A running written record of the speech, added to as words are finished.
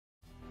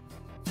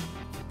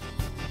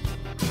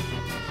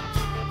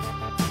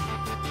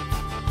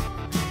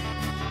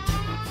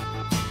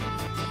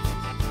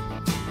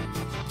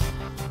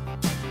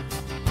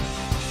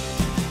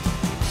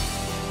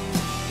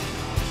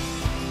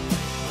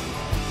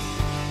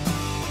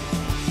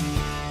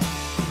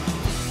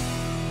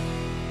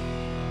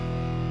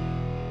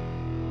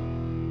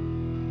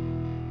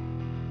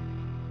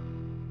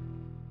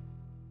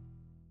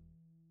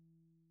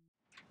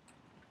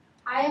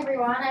Hi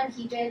everyone, I'm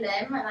Heejae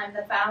Lim and I'm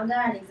the founder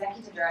and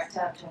executive director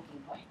of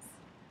TalkingPoints.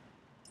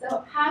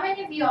 So how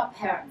many of you are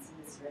parents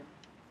in this room?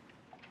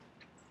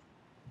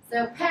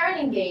 So parent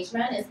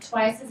engagement is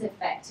twice as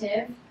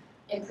effective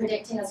in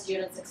predicting a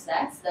student's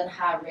success than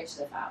how rich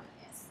the family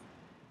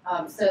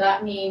is. So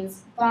that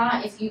means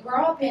if you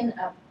grow up in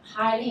a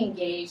highly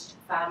engaged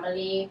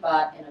family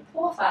but in a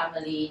poor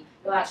family,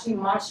 you're actually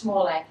much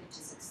more likely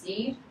to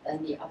succeed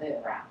than the other way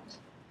around.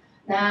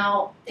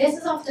 Now, this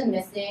is often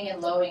missing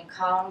in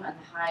low-income and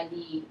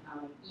highly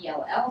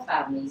ELL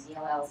families,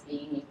 ELLs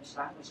being English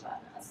language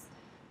learners,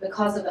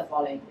 because of the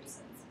following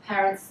reasons.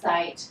 Parents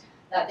cite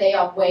that they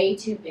are way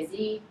too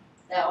busy,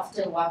 they're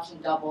often working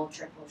double,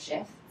 triple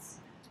shifts.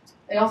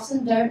 They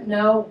often don't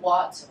know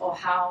what or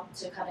how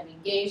to kind of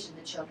engage in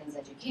the children's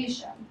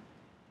education,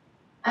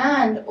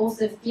 and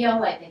also feel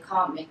like they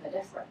can't make a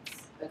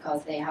difference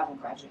because they haven't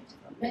graduated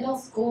from middle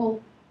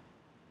school,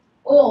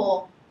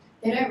 or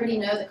they don't really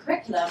know the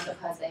curriculum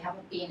because they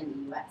haven't been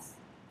in the US.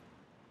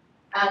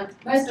 And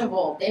most of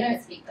all, they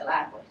don't speak the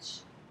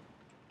language.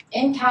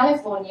 In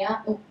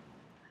California,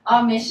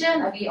 our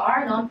mission, we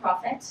are a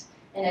nonprofit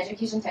in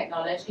education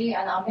technology,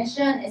 and our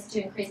mission is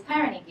to increase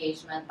parent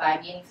engagement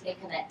by meaningfully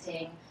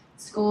connecting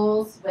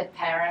schools with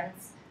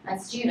parents and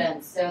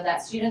students so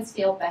that students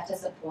feel better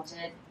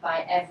supported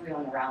by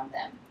everyone around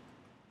them.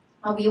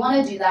 And we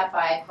want to do that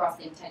by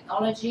crossing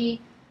technology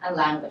and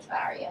language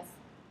barriers.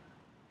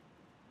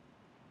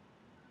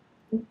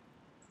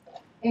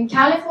 In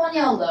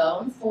California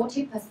alone,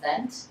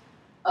 40%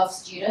 of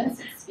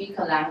students speak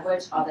a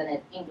language other than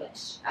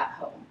English at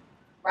home,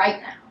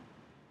 right now.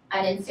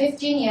 And in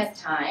 15 years'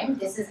 time,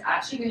 this is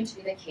actually going to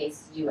be the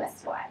case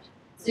US-wide.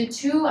 So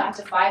 2 out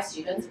of 5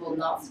 students will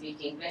not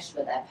speak English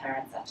with their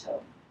parents at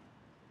home.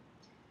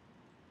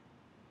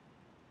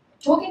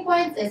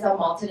 TalkingPoints is a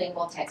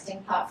multilingual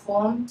texting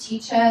platform.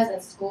 Teachers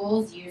and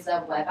schools use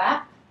a web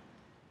app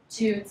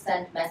to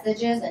send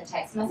messages and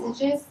text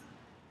messages.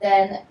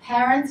 Then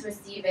parents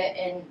receive it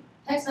in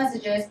text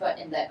messages, but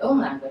in their own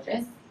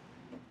languages,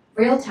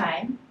 real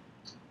time.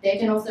 They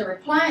can also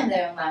reply in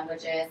their own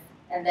languages,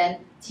 and then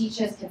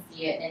teachers can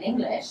see it in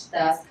English,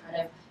 thus kind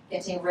of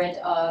getting rid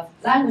of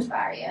language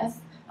barriers.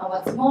 And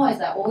what's more is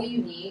that all you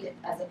need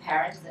as a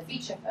parent is a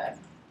feature phone.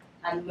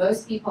 And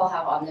most people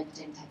have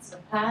unlimited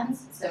texting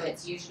plans, so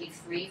it's usually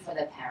free for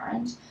the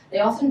parent. They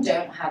often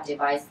don't have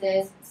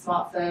devices,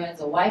 smartphones,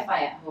 or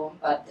Wi-Fi at home,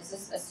 but this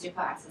is a super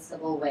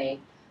accessible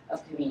way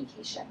of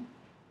communication.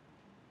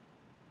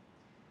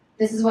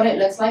 This is what it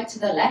looks like to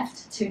the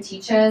left, to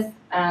teachers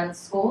and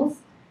schools,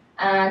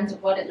 and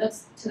what it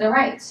looks to the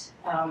right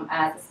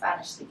as a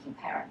Spanish-speaking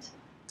parent.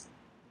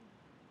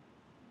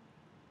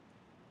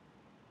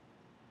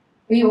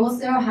 We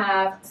also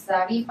have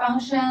savvy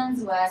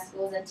functions where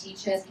schools and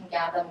teachers can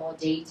gather more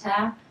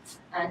data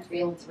and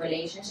build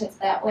relationships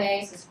that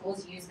way. So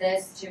schools use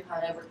this to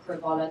kind of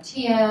recruit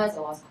volunteers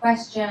or ask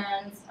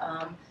questions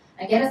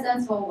and get a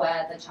sense for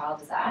where the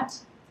child is at.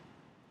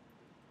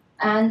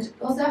 And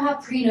also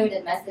have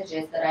preloaded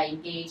messages that are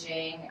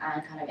engaging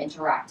and kind of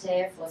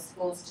interactive for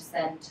schools to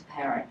send to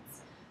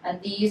parents. And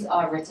these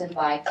are written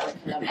by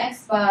curriculum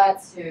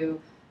experts who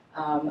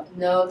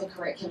know the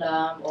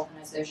curriculum or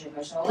kind of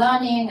social-emotional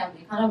learning, and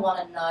we kind of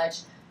want to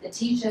nudge the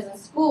teachers and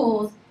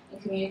schools in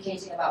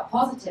communicating about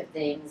positive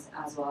things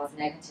as well as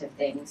negative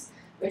things,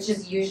 which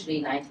is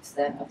usually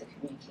 90% of the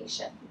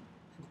communication.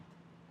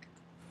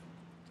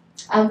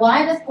 And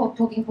why does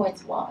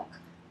TalkingPoints work?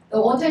 The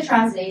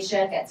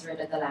auto-translation gets rid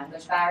of the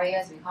language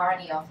barriers. We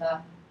currently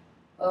offer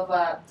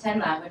over 10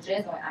 languages,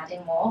 and we're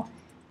adding more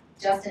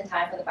just in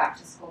time for the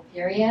back-to-school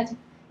period.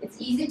 It's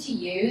easy to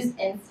use,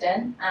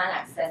 instant, and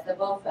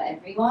accessible for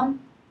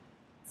everyone.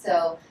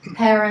 So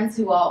parents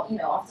who are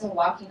often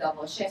working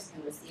double shifts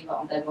can receive it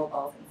on their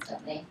mobiles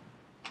instantly.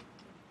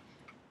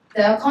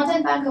 The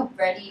content bank of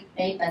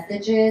ready-made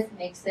messages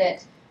makes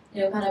it,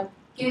 kind of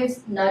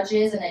gives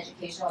nudges and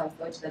educational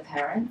info to the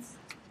parents.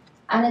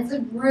 And it's a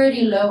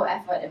really low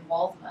effort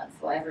involvement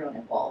for everyone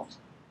involved.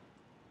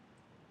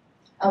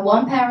 And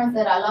one parent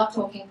said, I love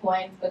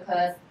TalkingPoints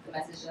because the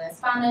message is in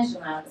Spanish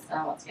and I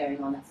understand what's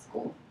going on at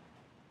school.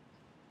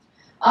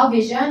 Our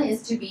vision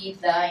is to be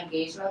the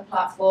engagement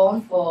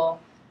platform for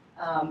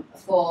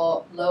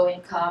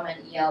low-income and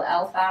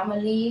ELL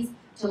families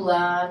to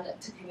learn,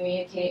 to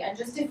communicate, and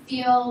just to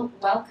feel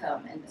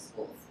welcome in the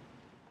schools.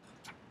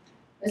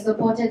 We're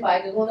supported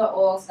by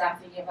Google.org,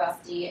 Stanford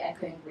University,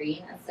 Echo and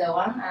Green, and so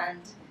on.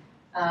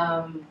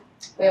 And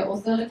we're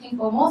also looking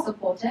for more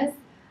supporters,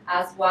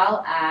 as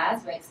well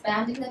as we're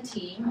expanding the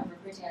team and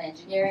recruiting an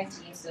engineering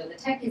team. So the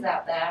techies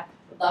out there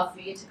would love for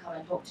you to come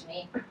and talk to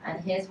me.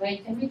 And here's where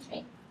you can reach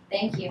me.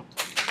 Thank you.